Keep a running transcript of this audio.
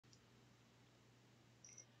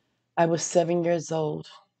I was 7 years old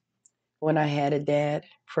when I had a dad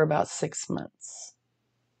for about 6 months,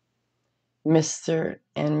 Mr.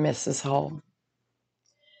 and Mrs. Hall.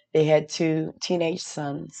 They had two teenage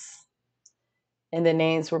sons, and the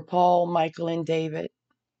names were Paul, Michael, and David,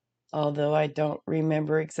 although I don't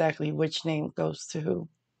remember exactly which name goes to who.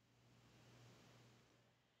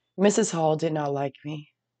 Mrs. Hall did not like me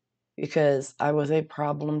because I was a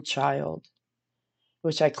problem child,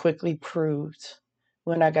 which I quickly proved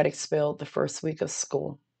when I got expelled the first week of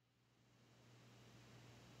school.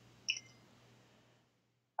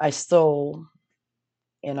 I stole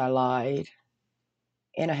and I lied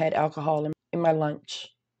and I had alcohol in my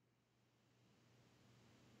lunch,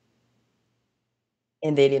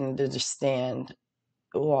 and they didn't understand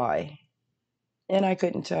why. And I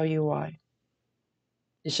couldn't tell you why.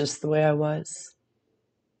 It's just the way I was.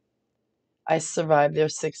 I survived their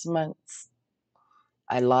 6 months.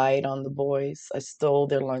 I lied on the boys. I stole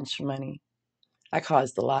their lunch money. I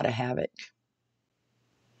caused a lot of havoc.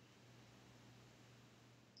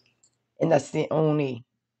 And that's the only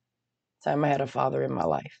time I had a father in my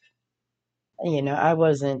life. I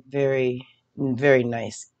wasn't very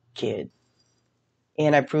nice kid.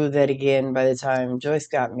 And I proved that again by the time Joyce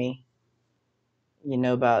got me,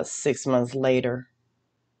 about 6 months later.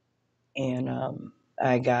 And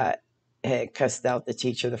had cussed out the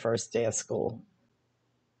teacher the first day of school.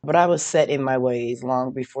 But I was set in my ways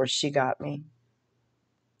long before she got me.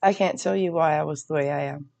 I can't tell you why I was the way I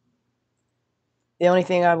am. The only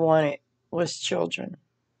thing I wanted was children.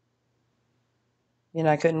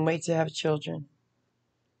 I couldn't wait to have children.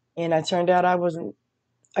 And I turned out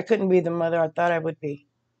I couldn't be the mother I thought I would be.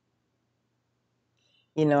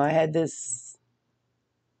 I had this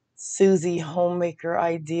Susie homemaker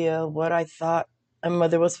idea of what I thought a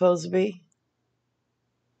mother was supposed to be.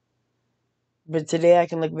 But today I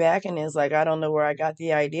can look back and it's like, I don't know where I got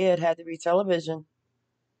the idea. It had to be television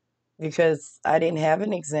because I didn't have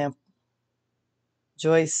an example.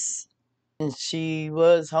 Joyce, when she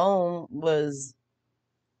was home, was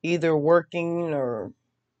either working or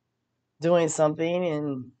doing something,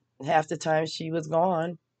 and half the time she was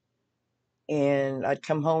gone. And I'd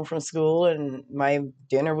come home from school and my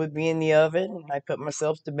dinner would be in the oven, and I put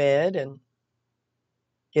myself to bed and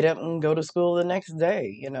get up and go to school the next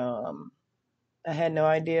day. I had no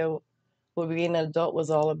idea what being an adult was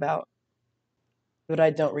all about, but I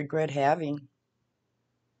don't regret having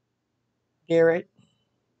Garrett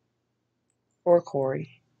or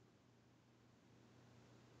Corey.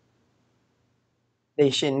 They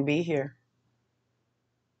shouldn't be here.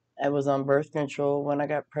 I was on birth control when I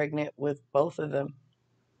got pregnant with both of them.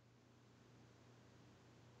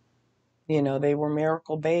 They were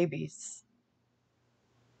miracle babies,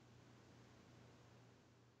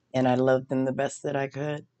 and I loved them the best that I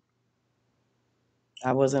could.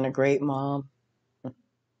 I wasn't a great mom.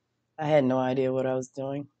 I had no idea what I was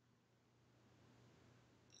doing.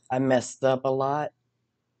 I messed up a lot.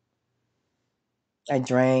 I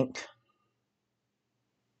drank.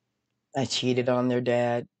 I cheated on their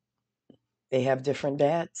dad. They have different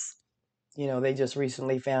dads. They just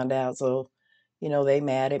recently found out. So, they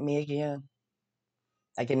mad at me again.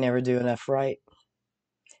 I could never do enough right.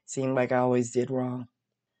 Seemed like I always did wrong.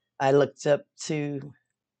 I looked up to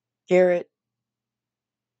Garrett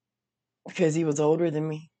because he was older than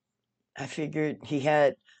me. I figured he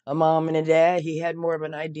had a mom and a dad. He had more of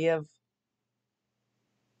an idea of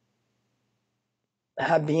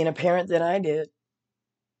how being a parent than I did.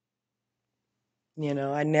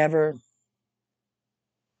 I never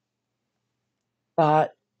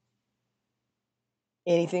thought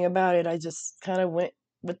anything about it. I just kind of went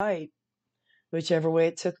with the tide, whichever way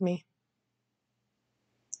it took me.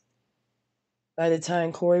 By the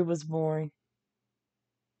time Corey was born,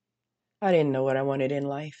 I didn't know what I wanted in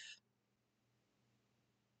life.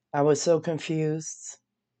 I was so confused.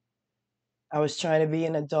 I was trying to be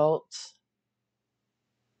an adult,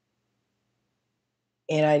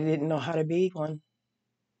 and I didn't know how to be one.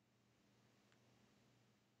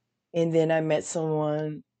 And then I met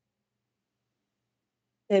someone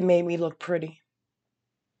that made me look pretty.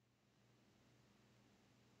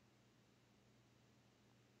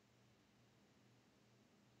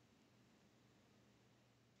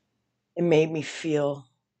 It made me feel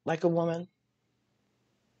like a woman.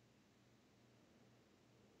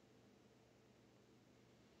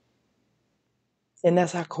 And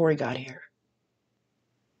that's how Corey got here.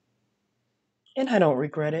 And I don't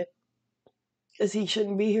regret it because he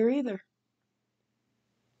shouldn't be here either.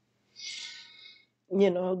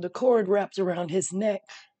 The cord wrapped around his neck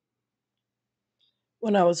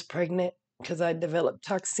when I was pregnant because I developed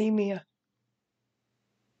toxemia.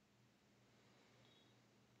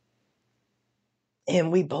 And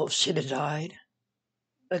we both should have died,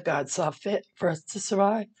 but God saw fit for us to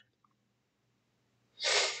survive.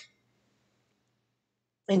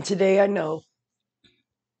 And today I know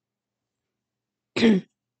that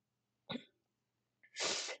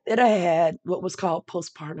I had what was called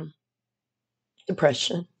postpartum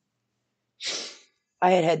depression.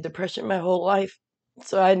 I had had depression my whole life,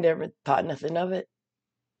 so I never thought nothing of it.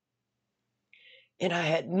 And I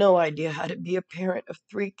had no idea how to be a parent of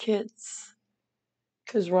 3 kids.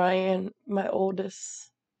 Because Ryan, my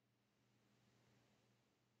oldest,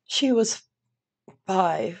 she was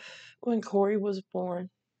 5 when Corey was born.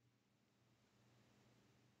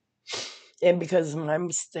 And because of my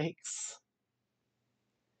mistakes,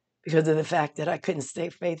 because of the fact that I couldn't stay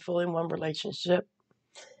faithful in one relationship,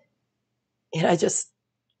 and I just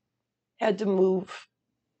had to move.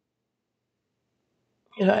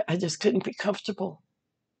 I just couldn't be comfortable.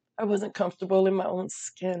 I wasn't comfortable in my own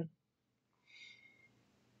skin.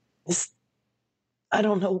 I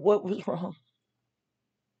don't know what was wrong,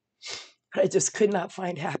 but I just could not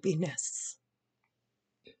find happiness.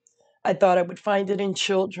 I thought I would find it in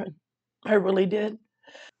children. I really did.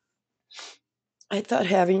 I thought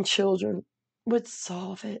having children would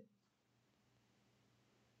solve it,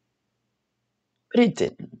 but it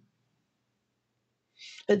didn't.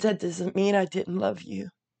 But that doesn't mean I didn't love you,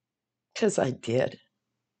 because I did.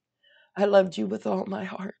 I loved you with all my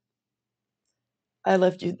heart. I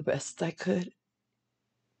loved you the best I could.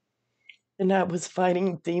 And I was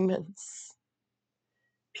fighting demons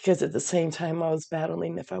because at the same time I was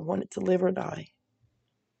battling if I wanted to live or die.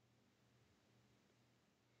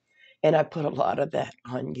 And I put a lot of that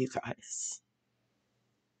on you guys.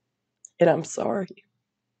 And I'm sorry.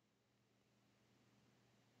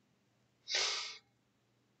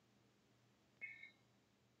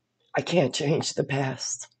 I can't change the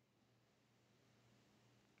past.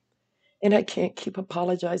 And I can't keep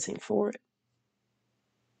apologizing for it.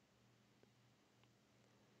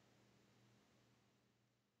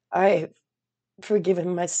 I have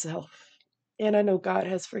forgiven myself. And I know God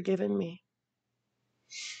has forgiven me.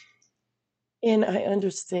 And I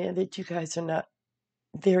understand that you guys are not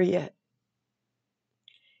there yet.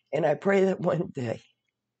 And I pray that one day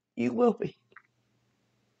you will be.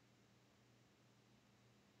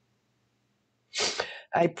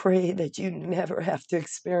 I pray that you never have to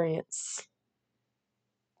experience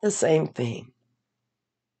the same thing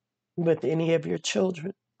with any of your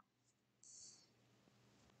children.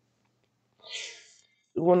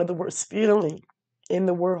 One of the worst feelings in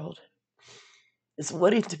the world is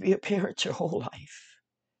wanting to be a parent your whole life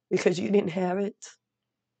because you didn't have it,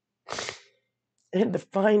 and to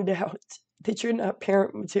find out that you're not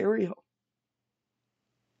parent material.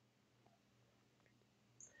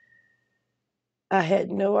 I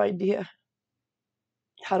had no idea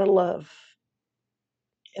how to love,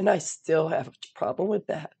 and I still have a problem with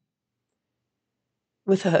that,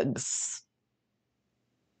 with hugs.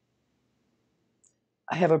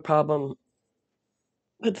 I have a problem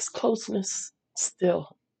with this closeness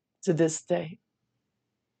still to this day.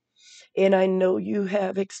 And I know you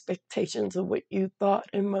have expectations of what you thought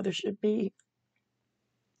a mother should be.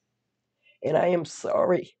 And I am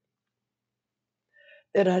sorry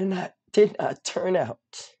that I did not turn out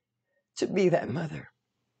to be that mother.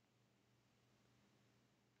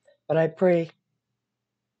 But I pray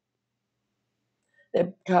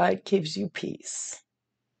that God gives you peace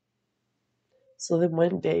so that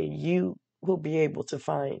one day you will be able to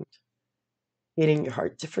find it in your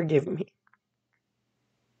heart to forgive me.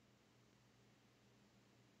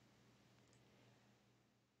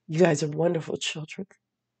 You guys are wonderful children.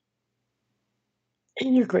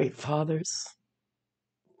 And you're great fathers,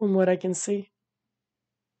 from what I can see.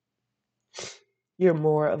 You're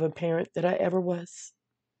more of a parent than I ever was.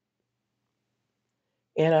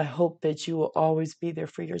 And I hope that you will always be there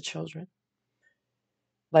for your children,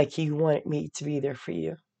 like you wanted me to be there for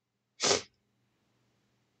you.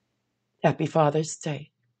 Happy Father's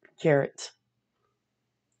Day, Garrett.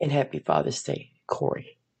 And happy Father's Day,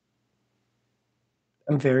 Corey.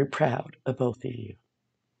 I'm very proud of both of you.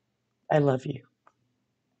 I love you.